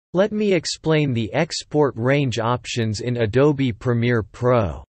Let me explain the export range options in Adobe Premiere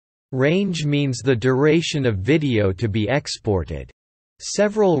Pro. Range means the duration of video to be exported.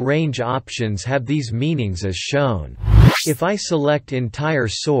 Several range options have these meanings as shown. If I select entire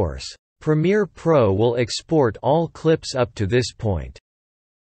source, Premiere Pro will export all clips up to this point.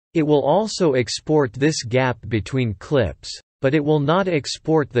 It will also export this gap between clips, but it will not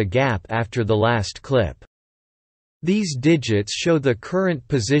export the gap after the last clip. These digits show the current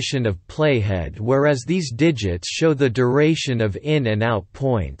position of playhead, whereas these digits show the duration of in and out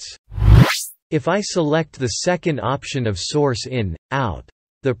points. If I select the second option of source in, out,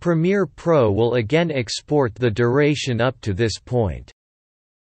 the Premiere Pro will again export the duration up to this point.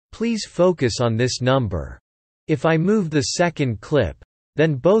 Please focus on this number. If I move the second clip,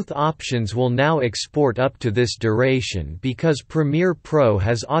 then both options will now export up to this duration because Premiere Pro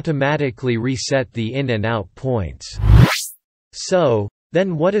has automatically reset the in and out points. So,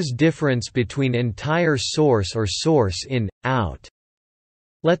 then what is difference between entire source or source in, out?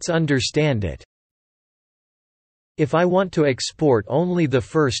 Let's understand it. If I want to export only the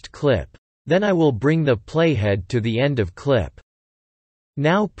first clip, then I will bring the playhead to the end of clip.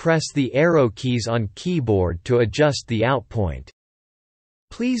 Now press the arrow keys on keyboard to adjust the out point.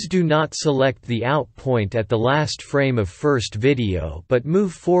 Please do not select the out point at the last frame of first video, but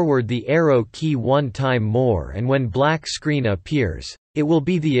move forward the arrow key one time more, and when black screen appears, it will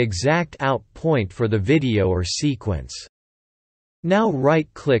be the exact out point for the video or sequence. Now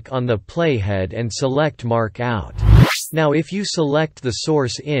right-click on the playhead and select Mark Out. Now if you select the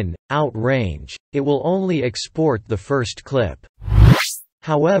source in, out range, it will only export the first clip.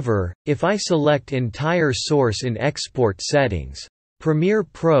 However, if I select entire source in export settings, Premiere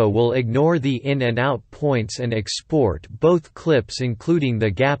Pro will ignore the in and out points and export both clips including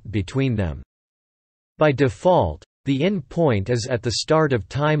the gap between them. By default, the in point is at the start of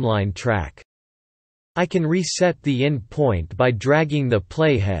timeline track. I can reset the in point by dragging the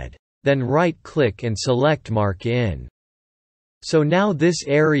playhead, then right-click and select Mark In. So now this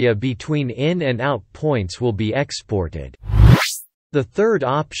area between in and out points will be exported. The third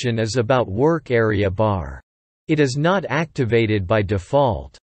option is about work area bar. It is not activated by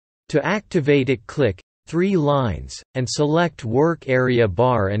default. To activate it, click 3 lines, and select Work Area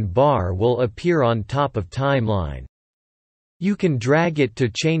Bar, and bar will appear on top of timeline. You can drag it to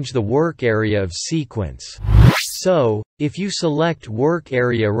change the work area of sequence. So, if you select Work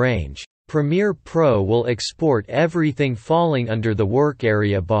Area Range, Premiere Pro will export everything falling under the work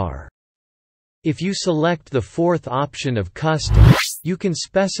area bar. If you select the fourth option of Custom, you can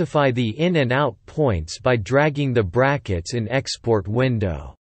specify the in and out points by dragging the brackets in Export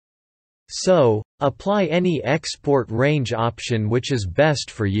window. So, apply any export range option which is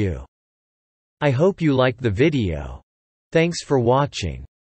best for you. I hope you like the video. Thanks for watching.